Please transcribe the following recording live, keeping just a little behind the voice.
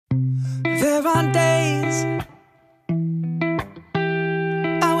There are days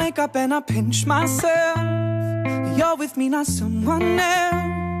I wake up and I pinch myself. You're with me, not someone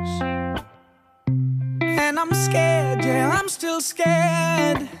else. And I'm scared, yeah, I'm still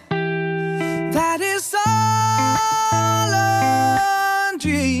scared. That is all a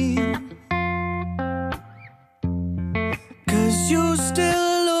dream. 'Cause you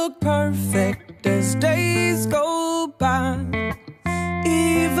still look perfect as days go by.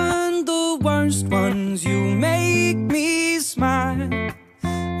 Even the worst ones, you make me smile.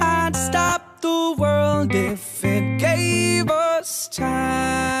 I'd stop the world if it gave us time.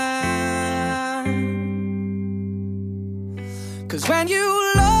 'Cause when you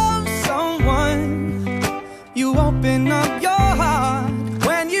love someone, you open up your heart.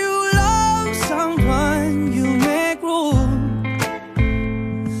 When you love someone, you make room.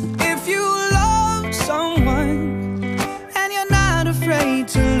 If you love someone and you're not afraid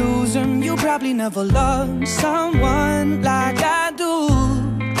to lose them, you probably never loved someone like I do.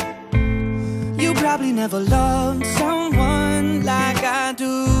 You probably never loved someone like I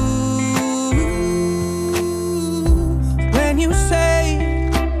do. When you say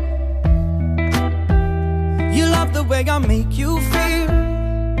you love the way I make you feel,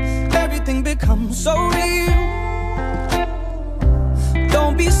 everything becomes so real.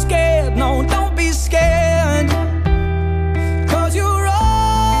 Don't be scared, no, don't be scared. 'Cause you're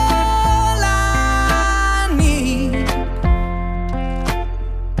all I need.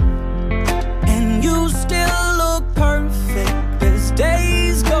 And you still look perfect as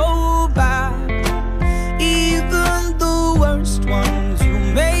days go by. Even the worst ones, you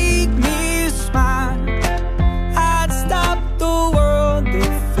make me smile. I'd stop the world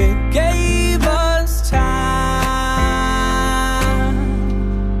if it gave us time.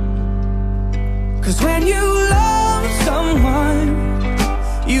 'Cause when you love someone,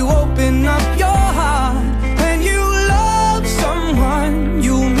 you open up your heart. When you love someone,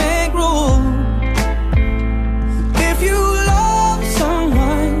 you make room. If you love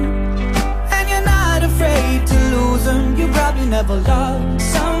someone and you're not afraid to lose them, you probably never loved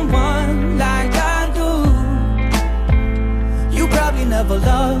someone like I do. You probably never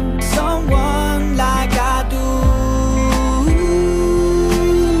loved someone like I do.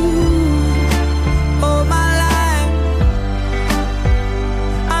 All my life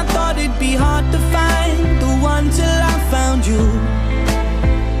I thought it'd be hard to find the one till I found you.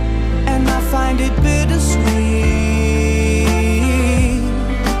 And I find it bittersweet.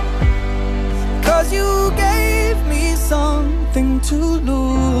 'Cause you gave me something to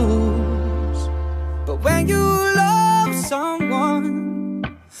lose. But when you love someone,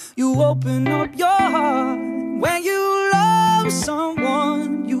 you open up your heart. When you love someone,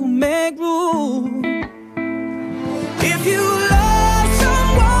 you make room. If you love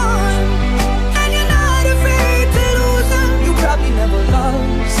someone and you're not afraid to lose them, you probably never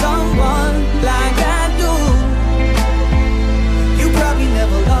loved someone like I do. You probably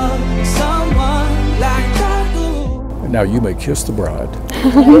never loved someone like I do. Now you may kiss the bride.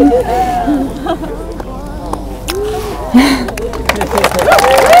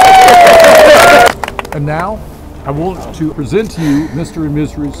 And now I want to present to you Mr. and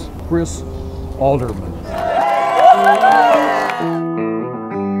Mrs. Chris Alderman.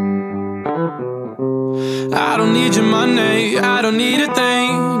 I don't need your money, I don't need a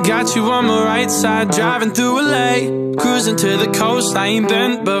thing. Got you on my right side, driving through LA. Cruising to the coast, I ain't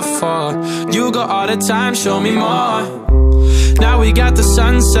been before. You go all the time, show me more. Now we got the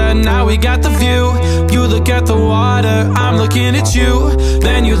sunset, now we got the view. You look at the water, I'm looking at you.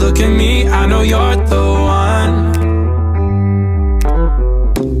 Then you look at me, I know you're the one.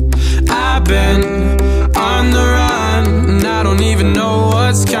 I've been on the run, and I don't even know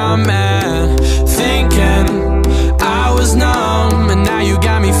what's coming. Thinking I was numb, and now you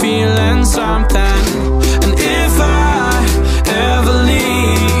got me feeling something. And if I ever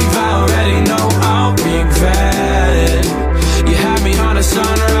leave, I already know I'll regret it. You had me on a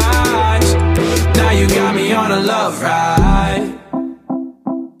sunrise, now you got me on a love ride.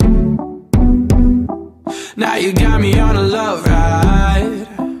 Now you got me on a love ride.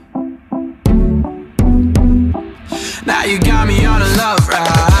 Now you got me on a love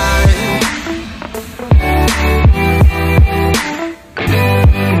ride.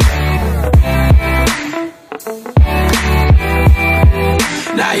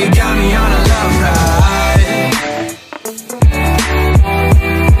 Now you got me on a love ride.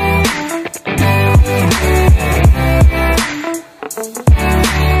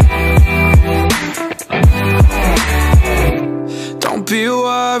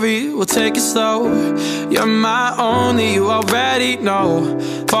 take it slow. You're my only, you already know.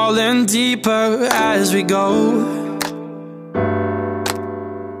 Falling deeper as we go.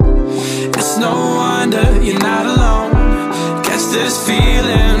 It's no wonder you're not alone. Catch this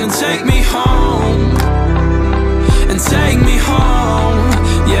feeling and take me home. And take me home,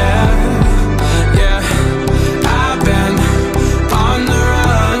 yeah. I've been on the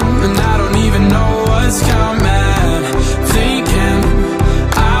run, and I don't even know what's coming. Thinking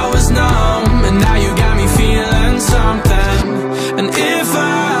I was numb, and now you got me feeling something. And if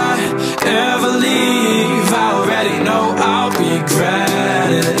I ever leave, I already know I'll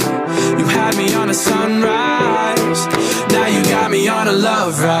regret it. You had me on a sunrise, now you got me on a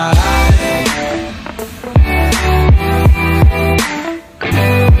love ride.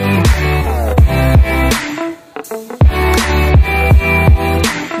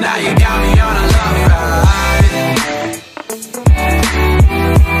 Now you got me on a love ride.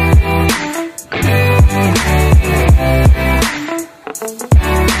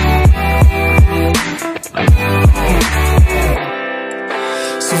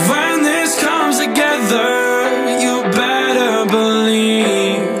 So when this comes together, you better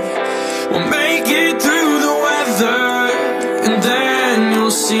believe we'll make it through the weather, and then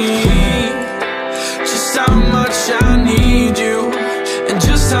you'll see just how much I need you, and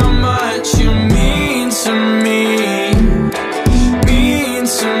just how much you mean to me, mean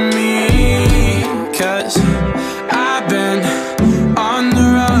to me. 'Cause I've been on the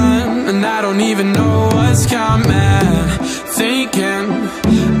run, and I don't even know what's coming. Thinking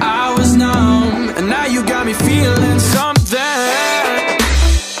I was numb, and now you got me feeling something.